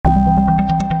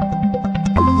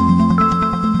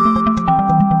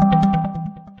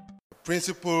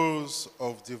Principles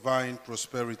of Divine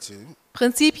Prosperity.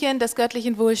 Prinzipien des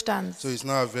göttlichen Wohlstands. So it's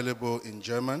now available in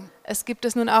German. Es gibt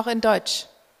es nun auch in Deutsch.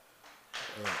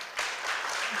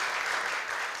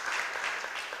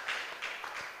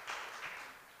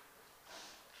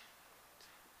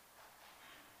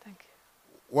 Danke.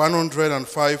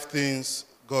 105 things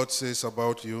God says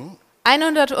about you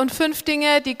 105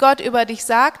 Dinge, die Gott über dich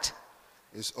sagt,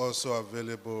 is also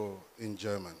available in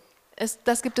German.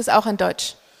 das gibt es auch in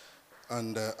Deutsch.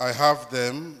 And I have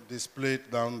them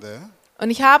displayed down there. Und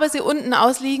ich habe sie unten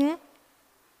ausliegen.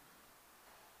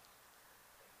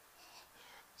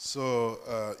 So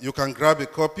you can grab a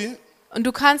copy. Und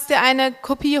du kannst dir eine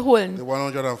Kopie The holen.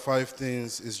 105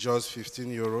 things is just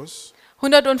 15 euros.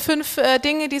 105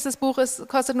 Dinge dieses Buches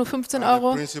kostet nur 15 And the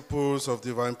Euro. Principles of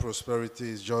Divine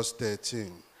Prosperity is just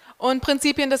 13. Und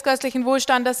Prinzipien des göttlichen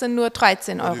Wohlstandes sind nur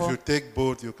 13 But if Euro. you take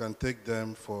both, you can take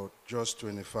them for just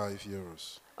 25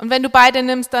 euros. Und wenn du beide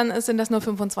nimmst, dann sind das nur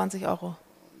 25 Euro.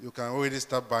 You can already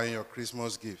start buying your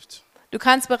Christmas gift. Du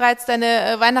kannst bereits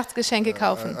deine Weihnachtsgeschenke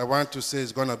kaufen. I want to say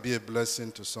it's going to be a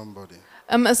blessing to somebody.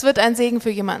 Es wird ein Segen für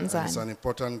jemanden It's sein. an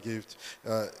important gift.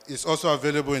 It's also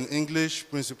available in English,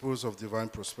 Principles of Divine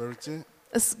Prosperity.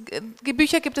 Die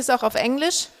Bücher gibt es auch auf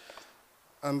Englisch.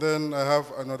 And then I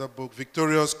have another book,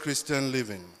 Victorious Christian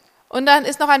Living. Und dann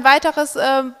ist noch ein weiteres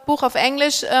Buch auf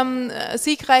Englisch,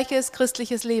 Siegreiches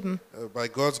christliches Leben. By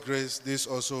God's grace, this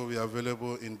also will be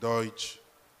available in Deutsch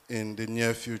in the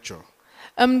near future.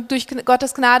 Durch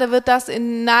Gottes Gnade wird das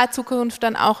in naher Zukunft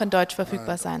dann auch in Deutsch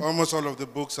verfügbar sein. Almost all of the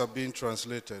books are being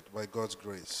translated by God's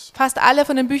grace. Fast alle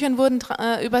von den Büchern wurden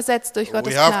übersetzt durch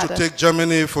Gottes We have to Gnade. take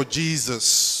Germany for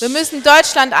Jesus. Wir müssen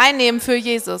Deutschland einnehmen für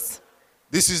Jesus.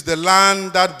 This is the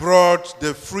land that brought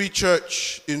the free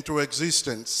church into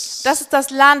existence. Das ist das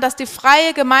Land, das die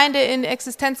freie Gemeinde in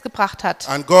Existenz gebracht hat.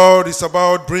 And God is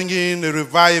about bringing a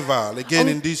revival again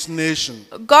in this nation.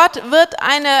 Gott wird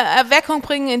eine Erweckung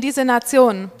bringen in diese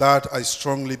Nation. That I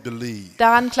strongly believe.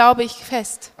 Daran glaube ich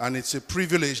fest. And it's a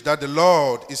privilege that the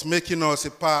Lord is making us a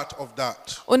part of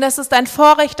that. Und es ist ein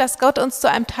Vorrecht, dass Gott uns zu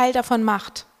einem Teil davon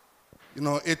macht. You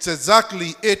know, it's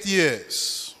exactly 8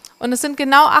 years. Und es sind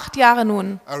genau 8 Jahre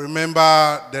nun. I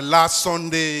remember the last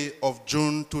Sunday of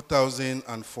June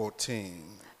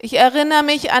 2014. Ich erinnere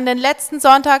mich an den letzten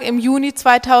Sonntag im Juni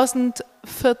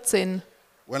 2014.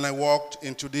 When I walked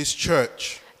into this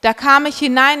church. Da kam ich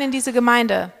hinein in diese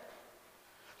Gemeinde.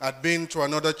 I'd been to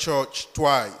another church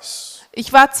twice.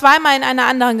 Ich war zweimal in einer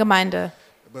anderen Gemeinde.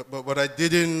 But I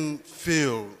didn't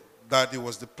feel that it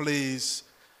was the place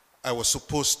I was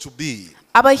supposed to be.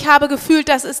 Aber ich habe gefühlt,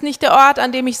 das ist nicht der Ort,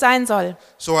 an dem ich sein soll.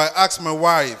 So I asked my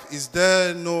wife, is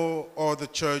there no other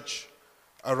church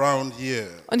around here?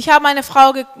 Und ich habe meine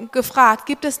Frau gefragt,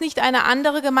 gibt es nicht eine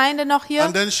andere Gemeinde noch hier?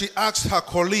 And then she asked her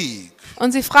colleague.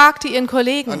 Und sie fragte ihren And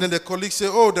Kollegen. then the colleague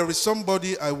said, oh, there is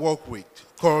somebody I work with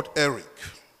called Eric.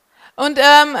 Und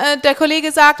der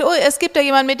Kollege sagte, oh, es gibt da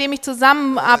jemanden, mit dem ich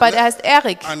zusammenarbeite, er heißt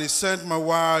Erik. And he sent my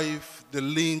wife the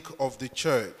link of the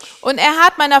church. Und er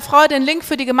hat meiner Frau den Link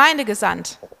für die Gemeinde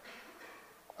gesandt.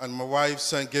 And my wife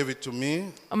gave it to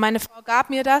me. Und meine Frau gab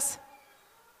mir das.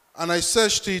 And I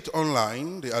searched it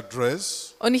online, the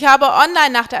address. Und ich habe online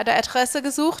nach der Adresse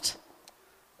gesucht.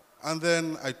 And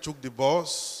then I took the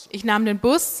bus. Ich nahm den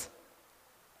Bus.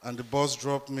 And the bus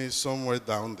dropped me somewhere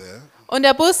down there. Und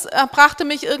der Bus brachte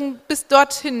mich bis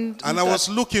dorthin. And I was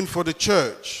looking for the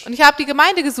church. Und ich habe die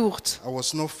Gemeinde gesucht. I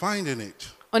was not finding it.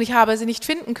 Und ich habe sie nicht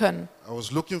finden können. I was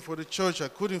looking for the church, I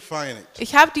couldn't find it.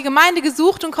 Ich habe die Gemeinde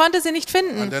gesucht und konnte sie nicht And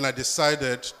finden. then I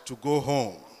decided to go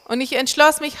home. Und ich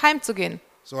entschloss mich, heimzugehen.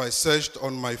 So I searched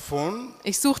on my phone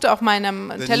Ich suchte auf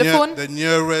meinem Telefon the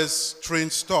nearest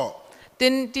train stop.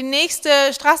 die nächste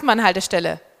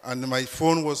Straßenbahnhaltestelle. And my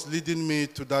phone was leading me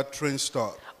to that train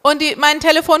stop. Und mein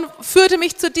Telefon führte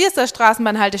mich zu dieser And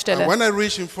Straßenbahnhaltestelle. when I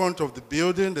reached in front of the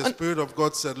building, the Spirit of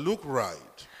God said, look right.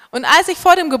 Und als ich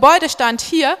vor dem Gebäude stand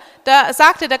hier, da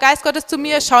sagte der Geist Gottes zu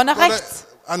mir, schau nach rechts.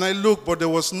 And I looked, but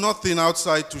there was nothing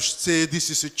outside to say this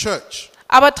is a church.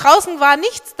 Aber draußen war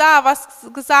nichts da, was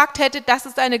gesagt hätte, das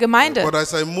ist eine Gemeinde. But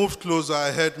as I moved closer,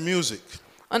 I heard music.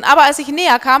 Aber als ich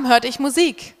näher kam, hörte ich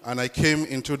Musik. And I came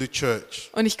into the church.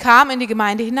 Und ich kam in die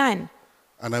Gemeinde hinein.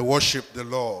 And I worshiped the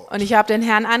Lord. Und ich habe den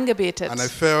Herrn angebetet. And I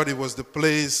felt it was the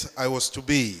place I was to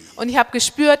be. Und ich habe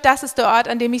gespürt, das ist der Ort,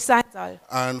 an dem ich sein soll.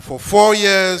 And for 4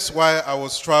 years, while I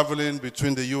was traveling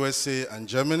between the USA and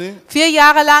Germany, 4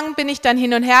 Jahre lang bin ich dann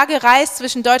hin und her gereist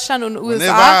zwischen Deutschland und USA.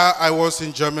 whenever I was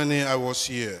in Germany, I was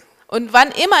here. Und wann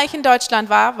immer ich in Deutschland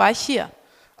war, war ich hier.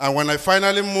 And when I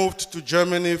finally moved to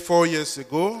Germany 4 years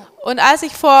ago, Und als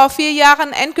ich vor 4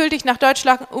 Jahren endgültig nach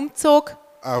Deutschland umzog,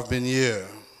 I've been here.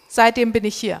 seitdem bin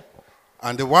ich hier.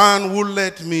 And the one who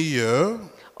led me here,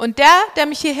 Und der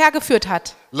mich hierher geführt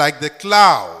hat, like the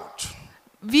cloud,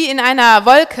 wie in einer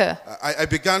Wolke, I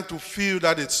began to feel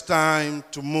that it's time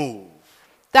to move.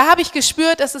 da habe ich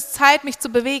gespürt, es ist Zeit, mich zu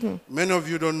bewegen. Many of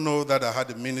you don't know that I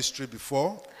had a ministry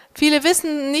before, Viele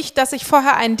wissen nicht, dass ich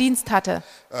vorher einen Dienst hatte.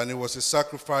 and it was a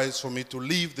sacrifice for me to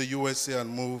leave the USA and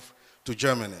move to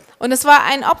Germany. Und es war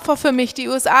ein Opfer für mich, die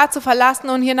USA zu verlassen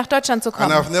und hier nach Deutschland zu And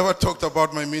kommen. I've never talked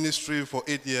about my ministry for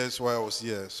 8 years while I was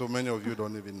here, so many of you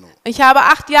don't even know. Ich habe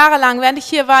 8 Jahre lang, während ich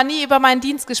hier war, nie über meinen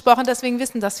Dienst gesprochen, deswegen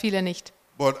wissen das viele nicht.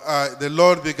 But the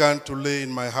Lord began to lay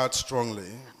in my heart strongly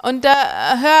Und der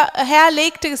Herr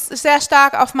legte es sehr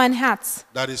stark auf mein Herz,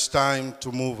 that it's time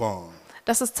to move on,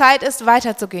 dass es Zeit ist,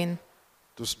 weiterzugehen.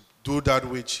 to do that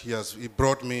which He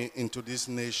brought me into this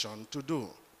nation to do.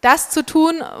 Das zu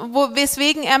tun,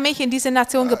 weswegen er mich in diese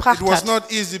Nation gebracht It was hat.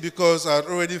 not easy because I had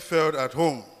already felt at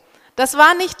home, Das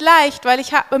war nicht leicht, weil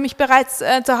ich habe mich bereits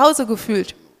zu Hause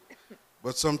gefühlt.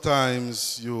 but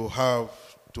sometimes you have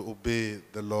to obey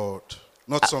the Lord.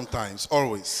 Not sometimes,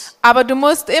 always. Aber du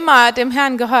musst immer dem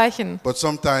Herrn gehorchen. But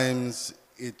sometimes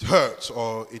it hurts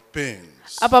or it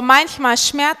pains. Aber manchmal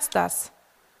schmerzt das.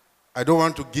 I don't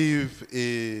want to give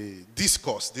a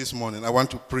discourse this morning. I want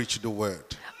to preach the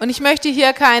word. Und ich möchte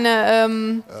hier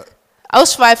keine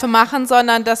Ausschweife machen,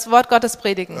 sondern das Wort Gottes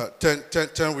predigen.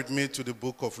 Turn with me to the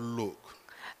book of Luke.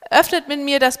 Öffnet mit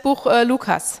mir das Buch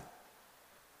Lukas.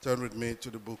 Turn with me to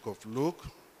the book of Luke.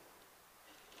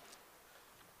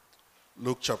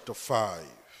 Luke chapter 5,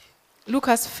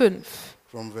 Lukas 5,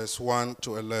 from verse 1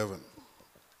 to 11.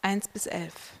 1 bis 11.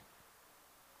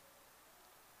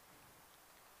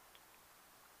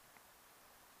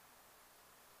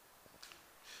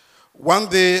 One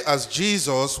day, as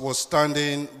Jesus was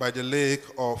standing by the lake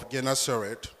of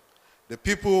Gennesaret, the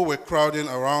people were crowding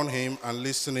around him and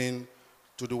listening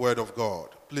to the word of God.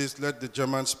 Please let the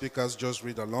German speakers just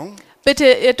read along. Bitte,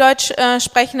 ihr Deutsch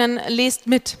Sprechenden, lest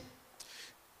mit.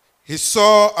 He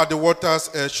saw at the water's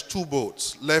edge 2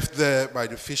 boats left there by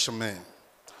the fishermen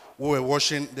who were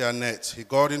washing their nets. He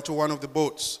got into one of the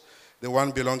boats, the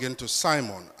one belonging to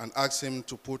Simon, and asked him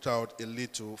to put out a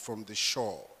little from the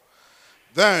shore.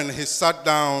 Then he sat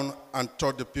down and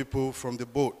taught the people from the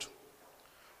boat.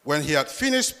 When he had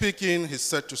finished speaking, he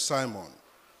said to Simon,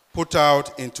 "Put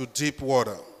out into deep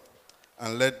water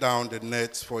and let down the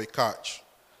nets for a catch."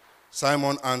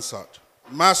 Simon answered,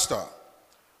 "Master,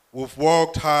 we've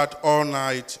worked hard all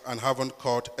night and haven't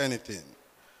caught anything.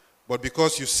 But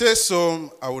because you say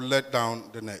so, I will let down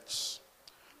the nets."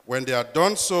 When they had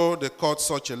done so, they caught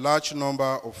such a large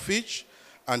number of fish,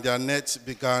 and their nets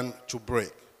began to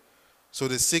break. So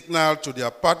they signaled to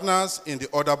their partners in the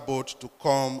other boat to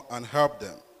come and help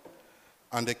them.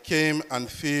 And they came and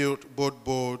filled both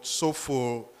boats so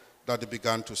full that they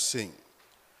began to sink.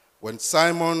 When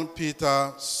Simon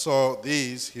Peter saw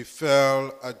this, he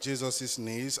fell at Jesus'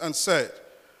 knees and said,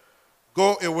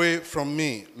 "Go away from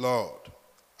me, Lord.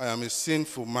 I am a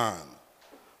sinful man."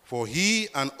 For he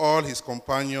and all his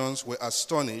companions were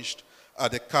astonished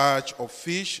at the catch of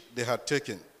fish they had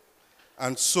taken.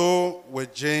 And so were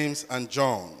James and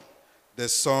John, the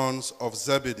sons of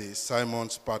Zebedee,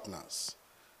 Simon's partners.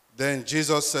 Then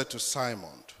Jesus said to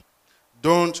Simon,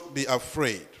 "Don't be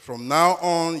afraid. From now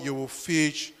on you will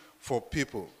fish for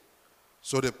people."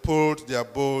 So they pulled their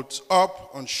boats up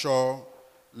on shore,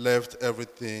 left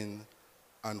everything,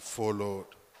 and followed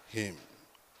him.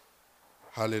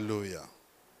 Hallelujah.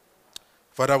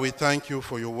 Father, we thank you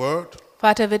for your word.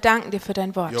 Vater, wir danken dir für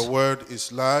dein Wort. Your word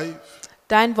is life.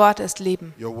 Dein Wort ist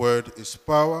Leben. Your word is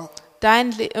power.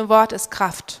 Dein Wort ist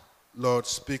Kraft. Lord,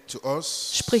 speak to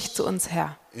us. Sprich zu uns,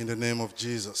 Herr. In the name of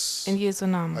Jesus. In Jesu I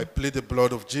Namen. plead the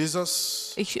blood of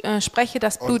Jesus Ich spreche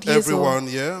das on Blut Jesu everyone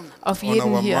here, auf on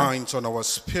jeden our hier, minds, on our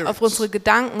spirits. auf unsere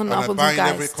Gedanken und And auf I unseren bind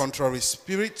every Geist. contrary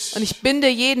spirit Und ich binde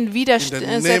jeden in the name of the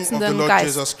widersetzenden Lord Geist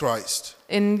Jesus Christ.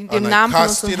 in And dem I Namen von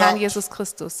cast unserem it Herrn out. Jesus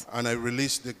Christus. And I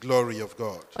release the glory of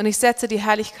God. Und ich setze die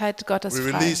Herrlichkeit Gottes We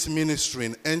frei. release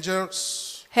ministering angels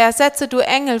Herr, setze du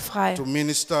Engel frei, to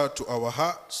minister to our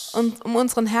hearts. um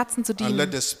unseren Herzen zu And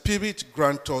let dienen. the Spirit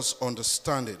grant us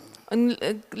understanding. Und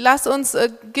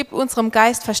gib unserem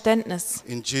Geist Verständnis.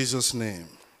 In Jesus' name.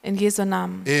 In Jesu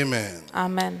Namen. Amen.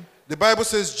 Amen. The Bible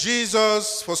says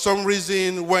Jesus, for some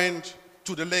reason, went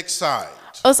to the lakeside.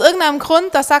 Aus irgendeinem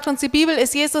Grund, das sagt uns die Bibel,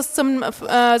 ist Jesus zum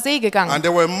See gegangen. And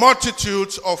there were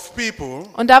multitudes of people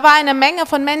Und da war eine Menge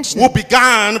von who Menschen.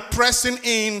 began pressing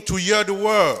in to hear the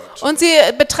word. Und sie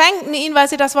bedrängten ihn, weil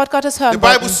sie das Wort Gottes The hören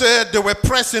Bible wollten. said they were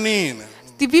pressing in.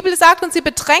 Die Bibel sagt uns, sie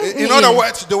bedrängten In other ihn.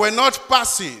 words, they were not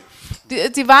passive.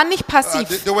 Sie waren nicht They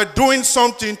passiv. were doing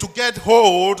something to get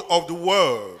hold of the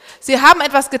word. Sie haben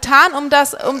etwas getan, um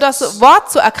das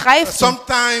Wort zu ergreifen.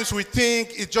 Sometimes we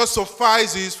think it just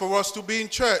suffices for us to be in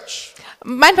church.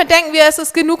 Manchmal denken wir, es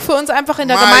ist genug für uns, einfach in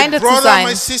der My Gemeinde zu brother, my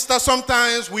sein. sister,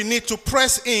 sometimes we need to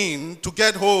press in to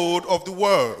get hold of the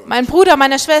word. Mein Bruder,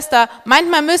 meine Schwester,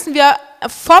 manchmal müssen wir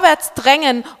vorwärts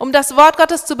drängen, um das Wort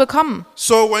Gottes zu bekommen.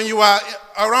 So when you are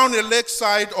around a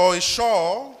lakeside or a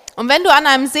shore, Und wenn du an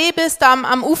einem See bist,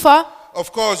 am Ufer,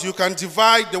 of course, you can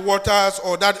divide the waters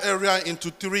or that area into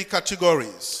 3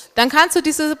 categories. dann kannst du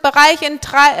diesen Bereich in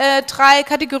drei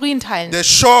Kategorien teilen. The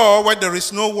shore where there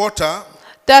is no water,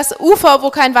 Das Ufer, wo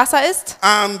kein Wasser ist,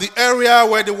 and the area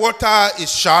where the water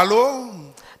is shallow,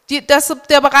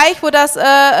 der Bereich, wo das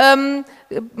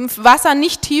Wasser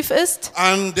nicht tief ist,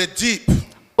 and the deep.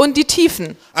 und die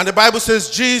Tiefen. And the Bible says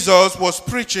Jesus was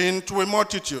preaching to a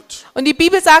multitude. Und die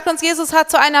Bibel sagt uns, Jesus hat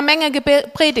zu einer Menge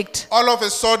gepredigt. All of a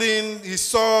sudden,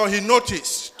 he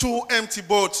noticed 2 empty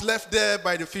boats left there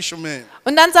by the fishermen.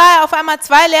 Und dann sah er auf einmal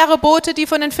 2 leere Boote, die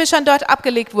von den Fischern dort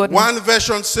abgelegt wurden. One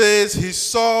version says he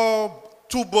saw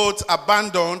 2 boats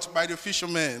abandoned by the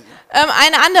fishermen.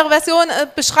 Eine andere Version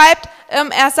beschreibt,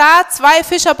 er sah 2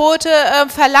 Fischerboote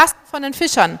verlassen von den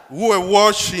Fischern. Who were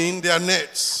washing their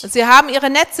nets. Sie haben ihre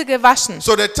Netze gewaschen.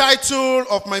 So the title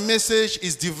of my message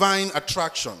is Divine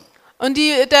Attraction. Und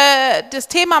das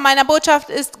Thema meiner Botschaft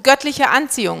ist göttliche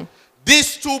Anziehung.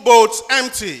 These 2 boats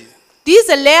empty,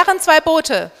 Diese leeren 2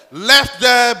 Boote, left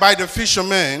there by the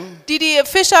fishermen, die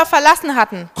Fischer verlassen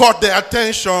hatten, caught the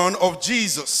attention of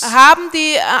Jesus. haben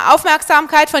die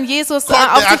Aufmerksamkeit von Jesus Caught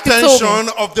auf the sich gezogen. attention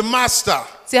of the master.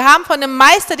 Sie haben von dem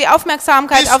Meister die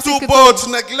Aufmerksamkeit These auf sich 2 gezogen. boats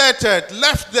neglected,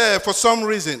 left there for some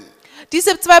reason.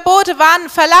 Diese 2 Boote waren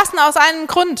verlassen aus einem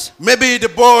Grund. Maybe the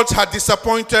boats had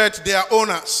disappointed their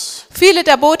owners Viele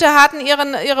der Boote hatten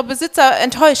ihre Besitzer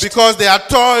enttäuscht. because they had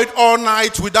toiled all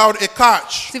night without a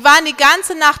catch. Sie waren die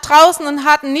ganze Nacht draußen und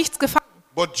hatten nichts gefangen.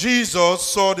 But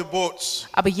Jesus saw the boats.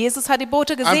 Aber Jesus hat die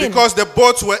Boote And gesehen. because the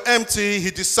boats were empty, he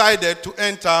decided to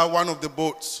enter one of the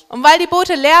boats. Und weil die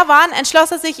Boote leer waren,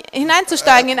 entschloss er sich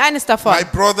hineinzusteigen in eines davon. My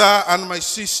brother and my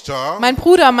sister, Mein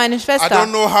Bruder, meine I don't Schwester.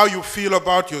 know how you feel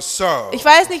about yourself. Ich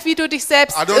weiß nicht, wie du dich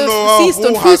selbst I don't know siehst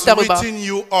und who fühlst has darüber. written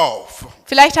you off.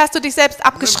 Vielleicht hast du dich selbst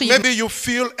abgeschrieben. Maybe you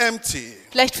feel empty.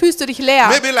 Vielleicht fühlst du dich leer.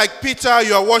 Maybe like Peter,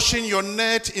 you are washing your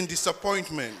net in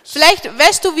disappointment. Vielleicht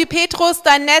wäschst du wie Petrus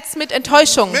dein Netz mit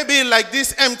Enttäuschung. Maybe like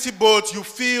this empty boat, you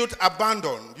feel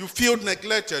abandoned, you feel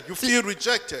neglected, you feel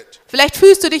rejected. Vielleicht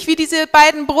fühlst du dich wie diese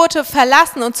beiden Boote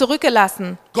verlassen und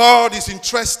zurückgelassen. God is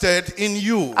interested in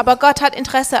you. Aber Gott hat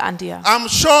Interesse an dir. I'm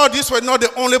sure these were not the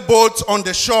only boats on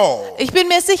the shore. Ich bin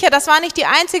mir sicher, das waren nicht die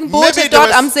einzigen Boote Maybe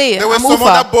dort am See, there were am some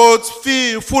other Ufer. boats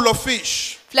full of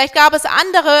fish. Vielleicht gab es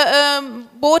andere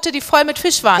Boote, die voll mit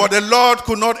Fisch waren. But the Lord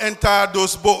could not enter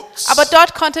those boats. Aber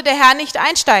dort konnte der Herr nicht He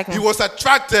einsteigen. was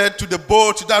attracted to the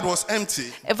boat that was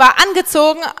empty. Er war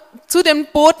angezogen zu den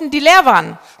Booten, die leer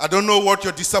waren. I don't know what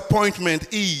your disappointment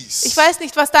is. Ich weiß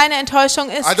nicht, was deine Enttäuschung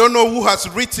ist. I don't know who has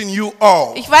written you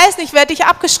off. Ich weiß nicht, wer dich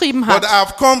abgeschrieben But hat.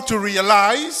 I've come to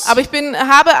realize Aber ich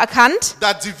habe erkannt,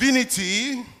 that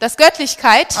divinity dass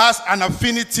Göttlichkeit has an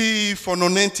affinity for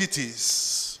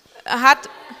non-entities. hat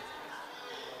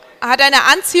eine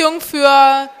Anziehung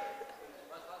für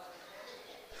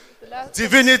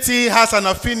Divinity has an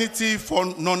affinity for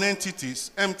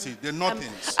non-entities, empty, the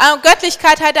nothings.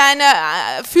 Göttlichkeit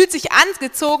fühlt sich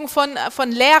angezogen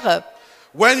von Leere.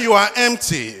 When you are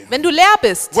empty, Wenn du leer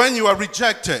bist, when you are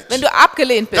rejected, wenn du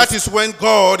abgelehnt that bist, is when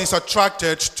God is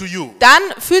attracted to you. dann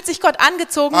fühlt sich Gott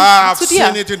angezogen I've zu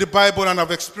seen dir. it in the Bible and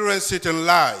I've experienced it in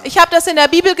life. Ich habe das in der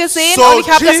Bibel gesehen So und ich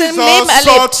habe das im Leben Jesus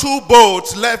saw erlebt. 2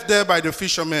 boats left there by the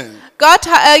fishermen.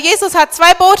 Jesus hat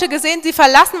 2 Boote gesehen, die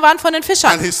verlassen waren von den And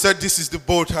Fischern. he said, this is the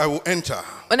boat I will enter.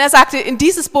 Und er sagte, in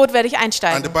dieses Boot werde ich And the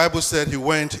einsteigen. Bible said he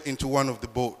went into one of the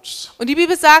boats. Und die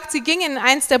Bibel sagt, sie gingen in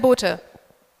eins der Boote.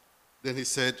 Then he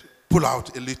said, pull out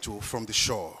a little from the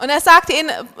shore. Und er sagte ihnen,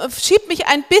 schieb mich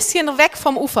ein bisschen weg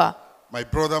vom Ufer. My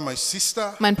brother, my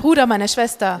sister, Mein Bruder, meine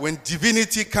Schwester. when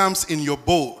divinity comes in your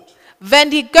boat, Wenn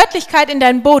die Göttlichkeit in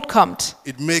dein Boot kommt,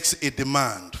 it makes a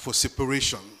demand for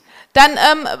separation. dann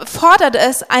fordert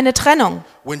es eine Trennung.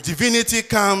 When divinity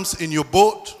comes in your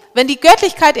boat, Wenn die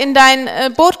Göttlichkeit in dein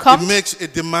Boot it kommt, makes a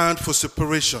demand for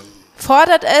separation.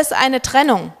 fordert es eine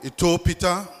Trennung. He told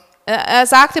Peter, Er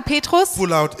sagte Petrus,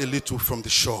 pull out a little from the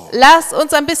shore. lass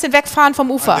uns ein bisschen wegfahren vom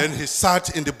Ufer. And then he sat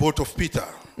in the boat of Peter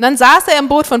Und dann saß er im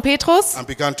Boot von Petrus and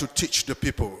began to teach the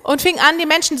people. und fing an, die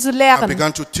Menschen zu And lehren.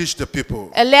 began to teach the people.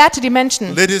 Er lehrte die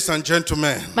Menschen. Ladies and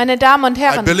gentlemen, Meine Damen und I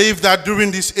Herren, believe that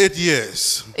during these 8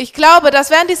 years, ich glaube, dass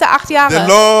während dieser 8 the Jahre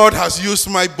Lord has used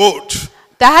my boat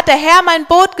Da hat der Herr mein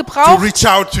Boot to gebraucht, reach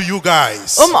out to you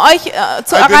guys. um euch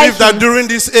zu I believe that erreichen. during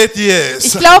these 8 years,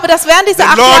 Ich glaube, dass während the dieser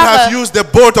 8 Lord has Jahre, used the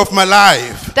boat of my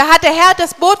life da hat der Herr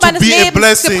das Boot to meines be a Lebens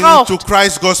blessing gebraucht, to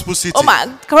Christ Gospel City. um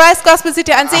Christ Gospel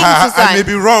City ein Segen zu I may sein.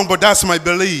 be wrong, but that's my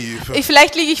belief.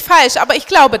 Vielleicht liege ich falsch, aber ich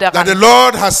glaube That the daran,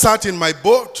 Lord has sat in my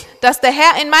boat dass der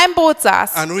Herr in meinem Boot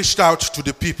saß and reached out to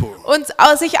the people. und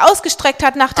sich ausgestreckt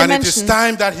hat nach den And it is Menschen.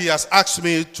 time that he has asked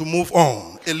me to move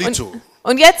on a little.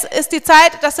 Und jetzt ist die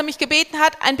Zeit, dass er mich gebeten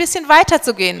hat, ein bisschen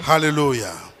weiterzugehen.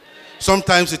 Hallelujah.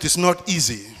 Sometimes it is not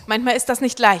easy, Manchmal ist das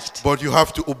nicht leicht, but you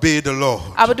have to obey the Lord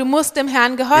aber du musst dem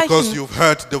Herrn because gehorchen, you've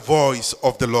heard the voice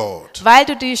of the Lord. weil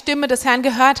du die Stimme des Herrn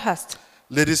gehört hast.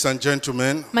 Ladies and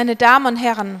gentlemen, Meine Damen und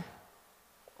Herren,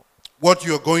 what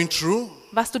you are going through,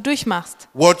 was du durchmachst,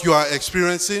 what you are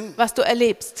experiencing, was du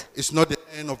erlebst, is not the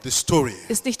end of the story.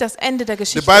 ist nicht das Ende der The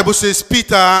Geschichte. Bible says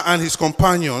Peter and his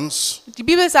companions Die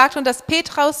Bibel sagt uns, dass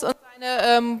Petrus und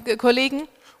seine Kollegen,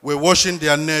 were washing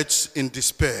their nets in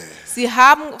despair. sie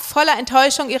haben voller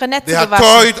Enttäuschung ihre Netze They had gewaschen.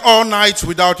 toiled all night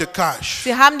without a catch.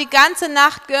 Sie haben die ganze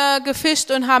Nacht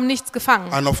gefischt und haben nichts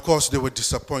gefangen. And of course, they were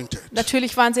disappointed.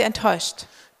 Natürlich waren sie enttäuscht.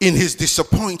 In his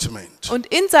disappointment, Und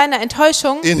in seiner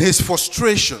Enttäuschung, in his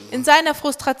frustration, in seiner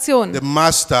Frustration, the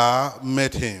master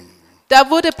met him. da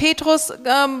wurde Petrus,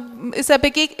 ist er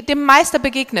dem Meister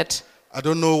begegnet. I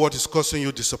don't know what is causing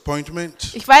you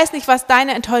disappointment. Ich weiß nicht, was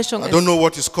deine Enttäuschung I don't ist. know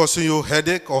what is causing you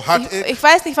headache or heartache. Ich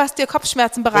weiß nicht, was dir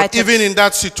Kopfschmerzen But bereitet. even in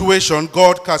that situation,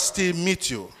 God can still meet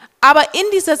you. Aber in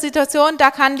dieser Situation,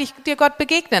 da kann dir Gott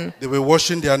begegnen. They were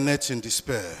washing their nets in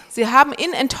despair Sie haben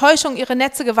in Enttäuschung ihre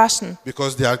Netze gewaschen.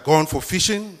 because they had gone for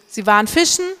fishing Sie waren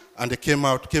fischen and they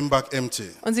came back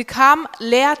empty. und sie kamen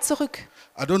leer zurück.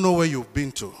 I don't know where you've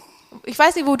been to. Ich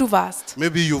weiß nicht, wo du warst.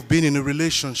 Maybe you've been in a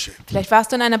relationship Vielleicht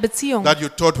warst du in einer Beziehung that you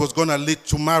thought was going to lead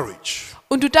to marriage.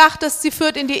 und du dachtest, sie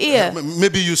führt in die Ehe.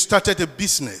 Maybe you started a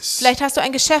business Vielleicht hast du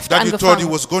ein Geschäft that you thought it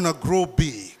angefangen was going to grow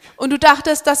big. und du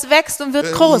dachtest, das wächst und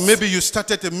wird groß. Maybe you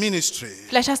started a ministry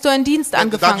Vielleicht hast du einen Dienst that you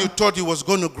angefangen thought it was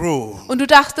going to grow. und du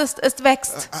dachtest, es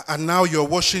wächst. And now you're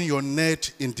washing your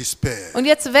net in despair. Und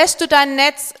jetzt wäschst du dein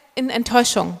Netz in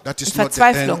Enttäuschung, That in is not the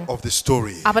end Verzweiflung. of the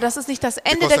story. Aber das ist nicht das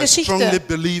Ende Because der I strongly Geschichte.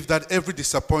 believe that every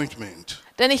disappointment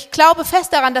Denn ich glaube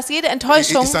fest daran, dass jede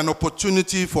Enttäuschung, is an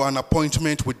opportunity for an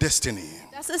appointment with destiny.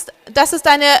 das ist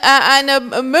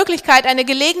eine Möglichkeit, eine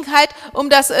Gelegenheit, um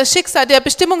das Schicksal der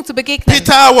Bestimmung zu begegnen.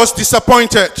 Peter was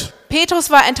disappointed, Petrus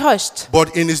war enttäuscht.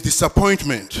 but in his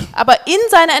disappointment Aber in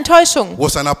seiner Enttäuschung,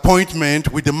 was an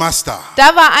appointment with the master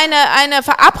da war eine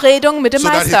Verabredung mit dem so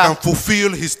that he can Meister,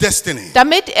 fulfill his destiny,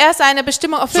 damit er seine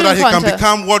Bestimmung so erfüllen that he can konnte.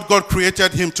 become what God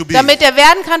created him to be. Damit er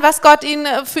werden kann, was Gott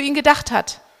für ihn gedacht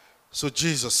hat. So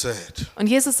Jesus said, Und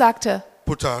Jesus sagte,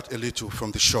 put out a little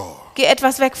from the shore. geh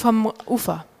etwas weg vom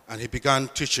Ufer. And he began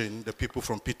teaching the people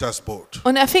from Peter's boat.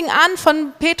 Und er fing an,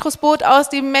 von Petrus Boot aus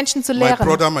die Menschen zu My lehren.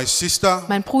 brother, my sister,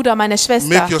 Mein Bruder, meine Schwester,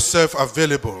 make yourself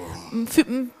available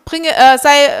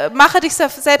mache dich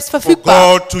selbst for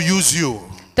verfügbar, God to use you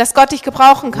dass Gott dich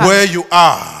gebrauchen kann, where you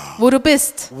are, wo du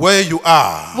bist, where you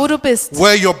are, wo du bist,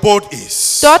 where your boat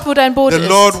is. dort, wo dein Boot The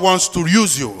Lord ist. wants to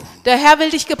use you. Der Herr will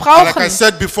dich And like I gebrauchen.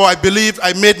 said before, I believe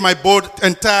I made my boat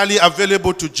entirely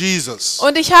available to Jesus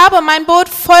Und ich habe mein Boot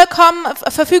vollkommen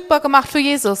verfügbar gemacht für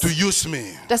Jesus, to use me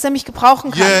dass er mich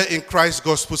gebrauchen here kann. in Christ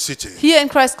Gospel City Hier in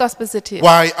Christ Gospel City,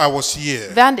 while I was here.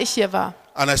 während ich hier war.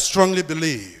 And I strongly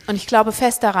believe Und ich glaube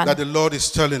fest that daran, the Lord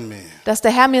is telling me dass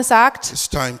der Herr mir sagt, it's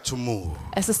time to move.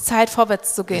 es ist Zeit,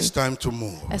 vorwärts zu It's gehen. time to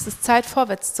move. Es ist Zeit,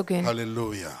 vorwärts zu gehen.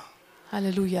 Hallelujah.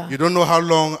 Halleluja. You don't know how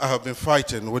long I have been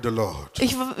fighting with the Lord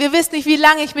Wir wissen nicht, wie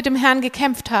lange ich mit dem Herrn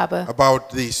gekämpft habe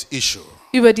about this issue.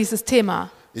 über dieses Thema.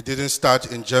 It didn't start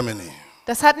in Germany.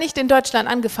 Das hat nicht in Deutschland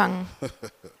angefangen.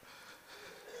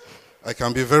 I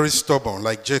can be very stubborn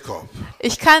like Jacob,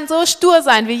 Ich kann so stur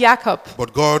sein wie Jakob,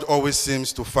 but God always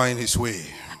seems to find his way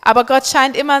aber Gott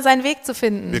scheint immer seinen Weg zu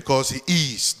finden, because he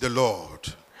is the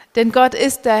Lord. denn Gott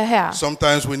ist der Herr.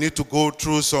 Sometimes we need to go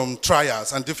through some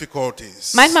trials and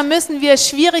difficulties Manchmal müssen wir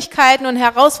Schwierigkeiten und for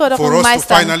Herausforderungen us to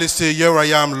meistern, finally say, here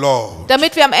I am, Lord.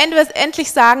 damit wir am Ende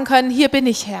endlich sagen können, hier bin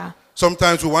ich Herr.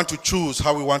 Sometimes we want to choose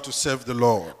how we want to serve the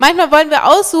Lord. Manchmal wollen wir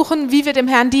aussuchen, wie wir dem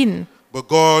Herrn dienen. But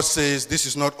God says, this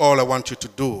is not all I want you to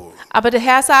do. Aber der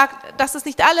Herr sagt, das ist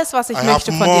nicht alles, was ich I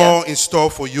möchte have von dir. more in store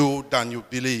for you than you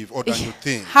believe or than Ich you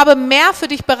think. habe mehr für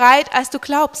dich bereit, als du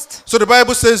glaubst. So the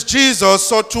Bible says Jesus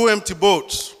saw 2 empty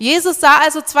boats. Jesus sah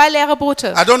also 2 leere Boote.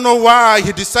 I don't know why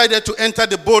he decided to enter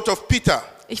the boat of Peter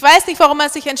Ich weiß nicht, warum er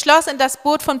sich entschloss, in das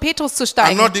Boot von Petrus zu and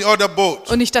steigen not the other boat.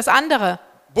 und nicht das andere.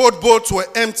 Both boats were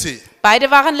empty.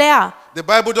 Beide waren leer. The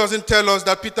Bible doesn't tell us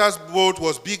that Peter's boat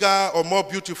was bigger or more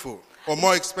beautiful. or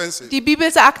more expensive. Die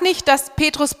Bibel sagt nicht, dass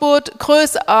Petrus Boot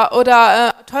größer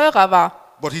oder teurer war.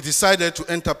 But he decided to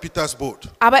enter Peter's boat.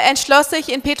 Aber er entschloss sich,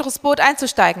 in Petrus Boot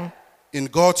einzusteigen.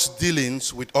 In God's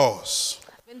dealings with us,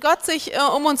 Wenn Gott sich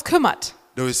um uns kümmert,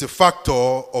 there is a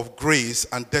factor of grace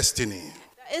and destiny.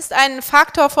 da ist ein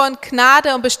Faktor von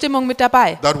Gnade und Bestimmung mit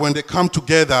dabei. That when they come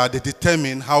together, they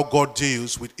determine how God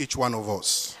deals with each one of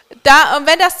us. Und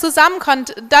wenn das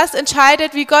zusammenkommt, das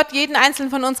entscheidet, wie Gott jeden einzelnen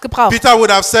von uns gebraucht. Peter would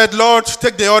have said, Lord,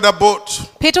 take the other boat.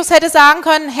 Petrus hätte sagen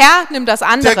können, Herr, nimm das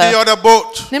Take the andere. other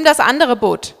boat. Nimm das andere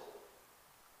Boot.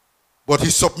 But he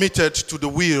submitted to the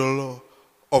will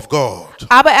of God.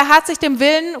 Aber er hat sich dem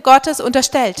Willen Gottes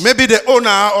unterstellt. Maybe the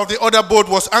owner of the other boat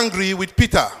was angry with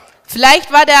Peter.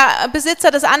 Vielleicht war der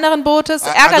Besitzer des anderen Bootes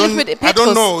ärgerlich mit I don't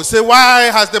Petrus. know. Say,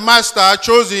 why has the master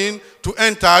chosen to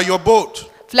enter your boat?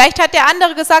 Vielleicht hat der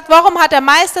andere gesagt, warum hat der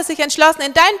Meister sich entschlossen,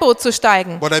 in dein Boot zu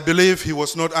steigen? But I believe he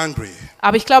was not angry,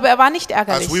 Aber ich glaube, er war nicht as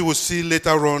ärgerlich. we will see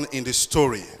later on in the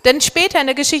story. Denn später in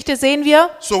der Geschichte sehen wir,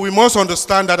 So we must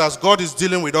understand that as God is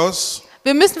dealing with us,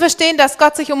 wir müssen verstehen, dass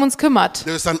Gott sich um uns kümmert.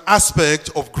 there is an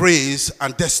aspect of grace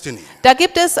and destiny Da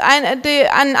gibt es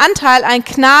einen Anteil, eine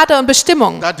Gnade und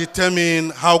Bestimmung. that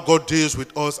determine how God deals with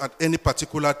us at any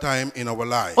particular time in our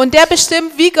life. Und der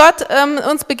bestimmt, wie Gott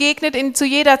uns begegnet zu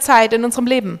jeder Zeit in unserem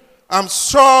Leben. I'm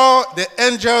sure the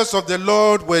angels of the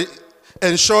Lord will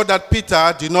ensure that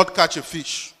Peter did not catch a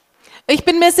fish. Ich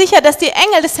bin mir sicher, dass die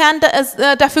Engel des Herrn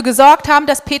dafür gesorgt haben,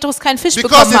 dass Petrus keinen Fisch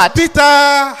Because bekommen if hat.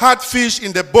 Peter had fish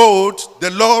in the boat, the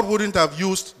Lord wouldn't have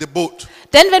used the boat.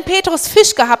 Denn wenn Petrus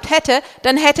Fisch gehabt hätte,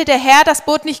 dann hätte der Herr das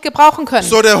Boot nicht gebrauchen können.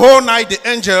 So the whole night the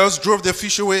angels drove the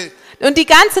fish away. Und die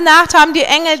ganze Nacht haben die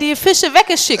Engel die Fische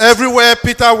weggeschickt. Everywhere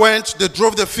Peter went, they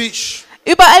drove the fish.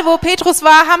 Überall, wo Petrus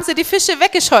war, haben sie die Fische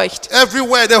weggescheucht.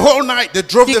 Everywhere, the whole night, they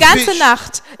drove Die the ganze fish.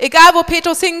 Nacht. Egal, wo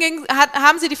Petrus hinging,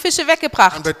 haben sie die Fische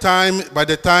weggebracht. And by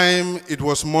the time it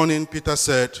was morning, Peter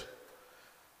said,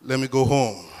 let me go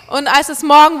home. Und als es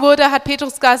Morgen wurde, hat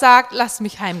Petrus gesagt, lass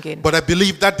mich heimgehen. But I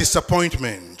believe that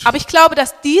disappointment Aber ich glaube,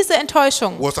 dass diese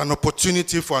Enttäuschung, was an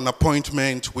opportunity for an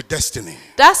appointment with destiny.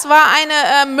 das war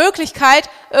eine Möglichkeit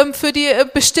für die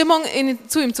Bestimmung,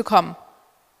 zu ihm zu kommen.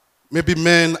 Maybe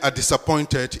men are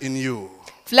disappointed in you.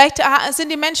 Vielleicht sind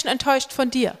die Menschen enttäuscht von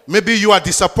dir. Maybe you are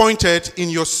disappointed in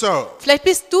yourself. Vielleicht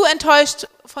bist du enttäuscht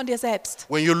von dir selbst.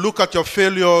 When you look at your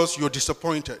failures, you're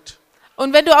disappointed.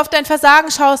 Und wenn du auf dein Versagen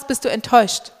schaust, bist du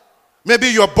enttäuscht. Maybe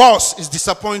your boss is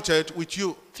disappointed with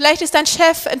you. Vielleicht ist dein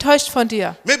Chef enttäuscht von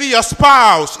dir. Maybe your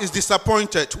spouse is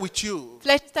disappointed with you.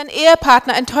 Vielleicht ist dein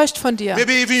Ehepartner enttäuscht von dir.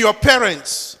 Maybe even your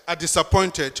parents are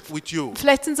disappointed with you.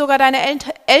 Vielleicht sind sogar deine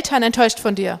Eltern enttäuscht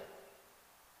von dir.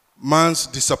 Man's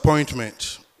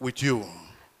disappointment with you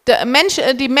Die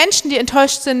Menschen, die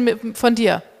enttäuscht sind von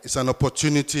dir, is an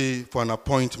opportunity for an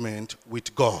appointment with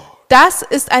God. das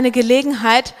ist eine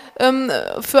Gelegenheit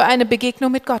für eine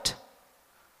Begegnung mit Gott.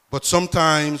 But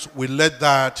sometimes we let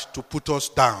that to put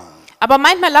us down Aber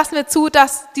manchmal lassen wir zu,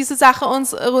 dass diese Sache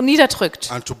uns niederdrückt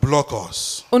and to block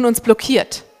us. und uns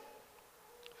blockiert.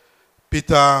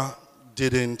 Peter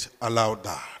didn't allow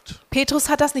that. Petrus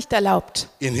hat das nicht erlaubt.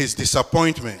 In his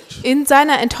disappointment, In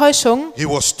seiner Enttäuschung, he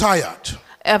was tired,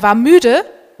 er war müde,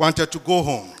 wanted to go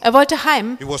home. er wollte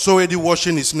heim, He was already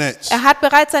washing his nets, er hat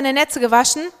bereits seine Netze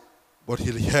gewaschen, but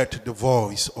he heard the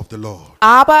voice of the Lord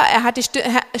aber er hat die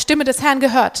Stimme des Herrn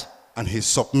gehört and he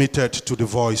submitted to the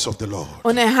voice of the Lord.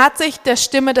 und er hat sich der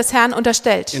Stimme des Herrn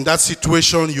unterstellt. In that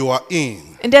situation you are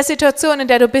in, In der Situation, in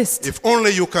der du bist. if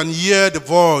only you can hear the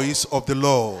voice of the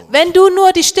Lord Wenn du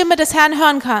nur die Stimme des Herrn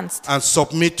hören kannst and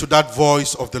submit to that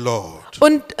voice of the Lord,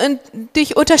 und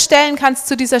dich unterstellen kannst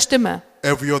zu dieser Stimme,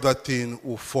 every other thing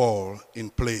will fall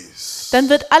in place. dann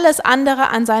wird alles andere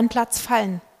an seinen Platz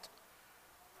fallen.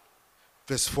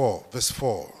 Verse 4.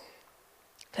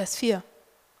 Vers 4.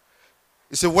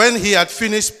 He said, when he had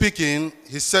finished speaking,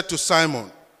 he said to Simon,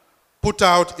 put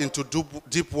out into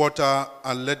deep water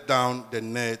and let down the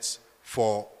nets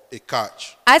for a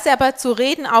catch. Als er aber zu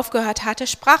reden aufgehört hatte,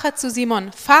 sprach er zu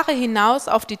Simon, fahre hinaus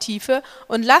auf die Tiefe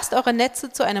und lasst eure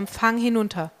Netze zu einem Fang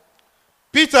hinunter.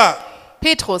 Peter,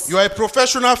 Petrus, you are a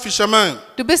professional fisherman.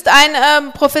 du bist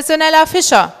ein professioneller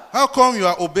Fischer. How come you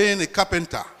are obeying a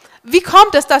carpenter Wie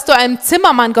kommt es, dass du einem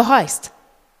Zimmermann gehorchst?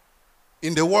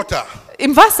 in the water,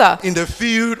 Im Wasser, in the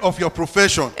field of your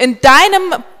profession? in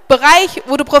deinem Bereich,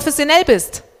 wo du professionell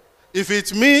bist. If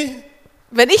it's me,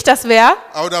 Wenn ich das wäre,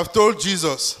 I would have told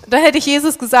Jesus, dann hätte ich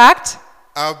Jesus gesagt,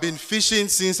 I've been fishing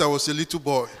since I was a little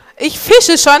boy. ich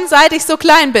fische schon, seit ich so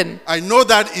klein bin. I know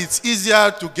that it's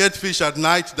easier to get fish at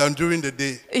night than during the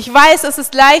day. Ich weiß, es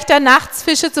ist leichter, nachts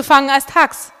Fische zu fangen als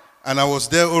tags. And I was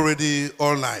there already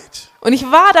all night. Und ich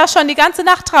war da schon die ganze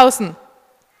Nacht draußen.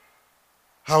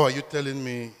 How are you telling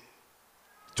me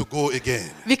to go again?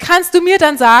 Wie kannst du mir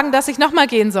dann sagen, dass ich nochmal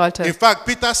gehen In sollte? fact,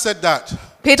 Peter said that.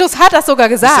 Petrus hat das sogar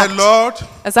He said, gesagt. Lord,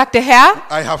 Er sagte, Herr,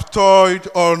 I have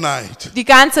toiled all night. die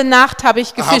ganze Nacht habe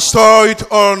ich I have gefischt.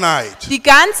 toiled all night. Die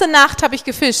ganze Nacht habe ich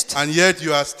gefischt. And yet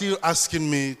you are still asking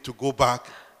me to go back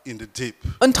in the deep.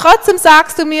 Und trotzdem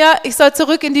sagst du mir, ich soll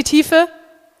zurück in die Tiefe?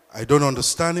 I don't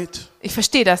understand it. Ich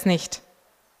verstehe das nicht.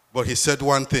 But he said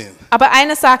one thing. Aber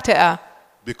eines sagte er,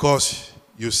 Because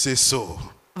you say so.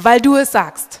 weil du es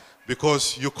sagst,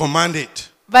 Because you command it.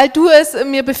 weil du es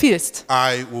mir befiehlst.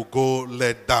 I will go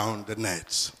let down the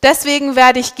nets. Deswegen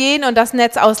werde ich gehen und das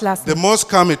Netz auslassen. There must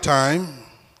come a time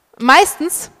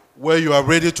Meistens, where you are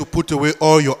ready to put away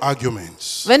all your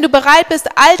arguments. wenn du bereit bist,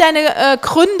 all deine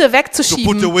Gründe To put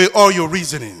wegzuschieben, away all your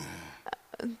reasoning.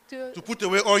 To put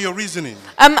away all your reasoning.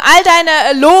 all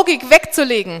deine Logik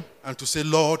wegzulegen. And to say,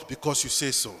 Lord, because you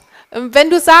say so. Wenn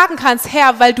du sagen kannst,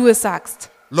 Herr, weil du es sagst.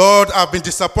 Lord, I've been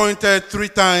disappointed 3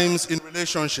 times in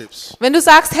relationships. Wenn du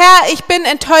sagst, Herr, ich bin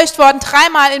enttäuscht worden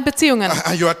 3-mal in Beziehungen.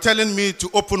 And you are telling me to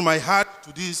open my heart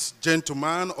to this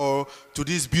gentleman or to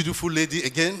this beautiful lady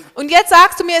again. Und jetzt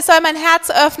sagst du mir, ich soll mein Herz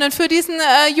öffnen für diesen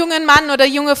jungen Mann oder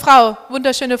junge Frau,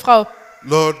 wunderschöne Frau.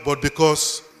 Lord, but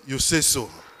because you say so.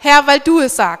 Herr, weil du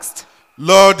es sagst.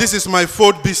 Lord, this is my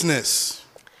 4th business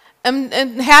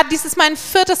Herr, dies ist mein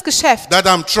 4. Geschäft, that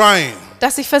I'm trying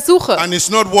das ich versuche. and it's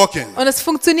not working. Und es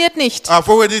funktioniert nicht. I've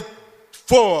already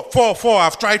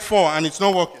I've tried 4 and it's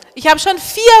not working. Ich habe schon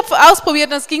 4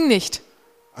 ausprobiert und es ging nicht.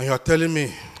 And you are telling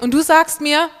me Und du sagst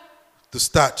mir, to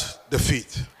start the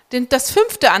 5th. das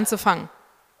 5. anzufangen.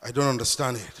 I don't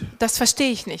understand it. Das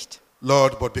verstehe ich nicht.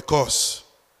 Lord, but because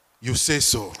you say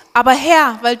so. Aber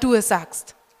Herr, weil du es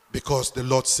sagst. Because the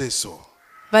Lord says so.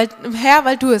 Herr,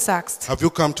 weil du es sagst. Have you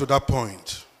come to that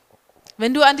point?